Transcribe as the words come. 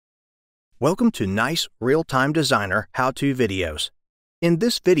Welcome to Nice Real-Time Designer How-To Videos. In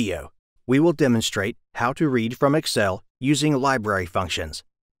this video, we will demonstrate how to read from Excel using library functions.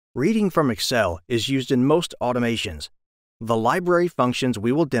 Reading from Excel is used in most automations. The library functions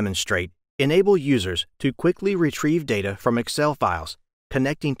we will demonstrate enable users to quickly retrieve data from Excel files,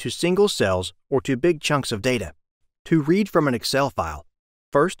 connecting to single cells or to big chunks of data. To read from an Excel file,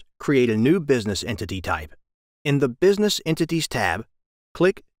 first create a new business entity type. In the Business Entities tab,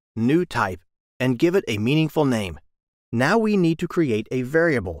 click New Type and give it a meaningful name. Now we need to create a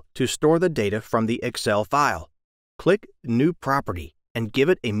variable to store the data from the Excel file. Click New Property and give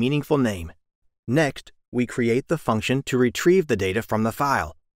it a meaningful name. Next, we create the function to retrieve the data from the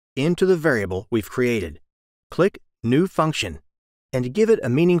file into the variable we've created. Click New Function and give it a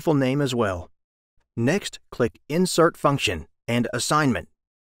meaningful name as well. Next, click Insert Function and Assignment.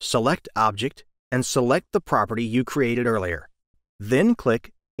 Select Object and select the property you created earlier. Then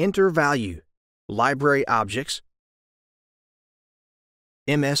click Enter Value, Library Objects,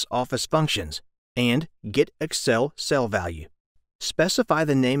 MS Office Functions, and Get Excel Cell Value. Specify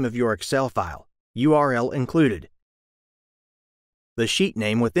the name of your Excel file, URL included, the sheet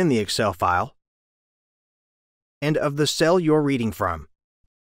name within the Excel file, and of the cell you're reading from.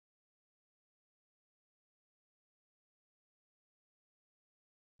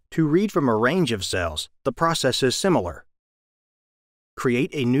 To read from a range of cells, the process is similar.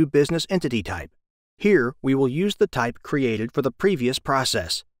 Create a new business entity type. Here, we will use the type created for the previous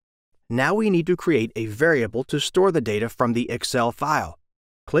process. Now we need to create a variable to store the data from the Excel file.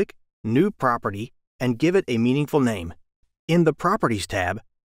 Click New Property and give it a meaningful name. In the Properties tab,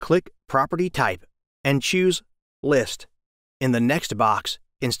 click Property Type and choose List. In the next box,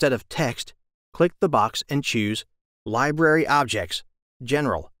 instead of Text, click the box and choose Library Objects,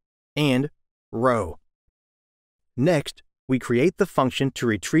 General, and Row. Next, we create the function to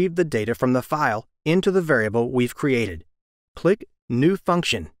retrieve the data from the file into the variable we've created. Click New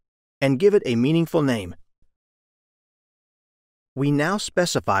Function and give it a meaningful name. We now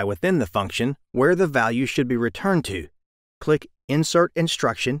specify within the function where the value should be returned to. Click Insert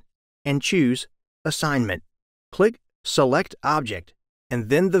Instruction and choose Assignment. Click Select Object and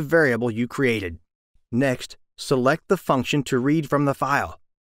then the variable you created. Next, select the function to read from the file.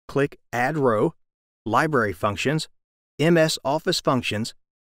 Click Add Row, Library Functions, MS Office Functions,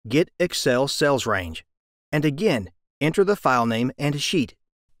 Get Excel Cells Range, and again, enter the file name and sheet.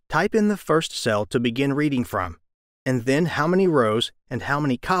 Type in the first cell to begin reading from, and then how many rows and how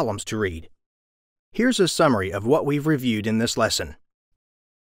many columns to read. Here's a summary of what we've reviewed in this lesson.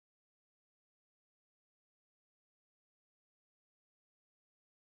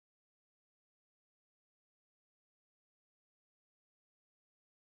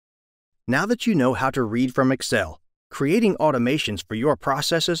 Now that you know how to read from Excel, creating automations for your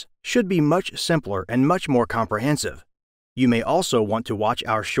processes should be much simpler and much more comprehensive. You may also want to watch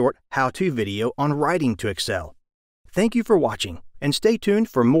our short how-to video on writing to Excel. Thank you for watching, and stay tuned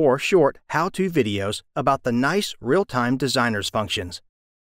for more short how-to videos about the Nice Real-Time Designers functions.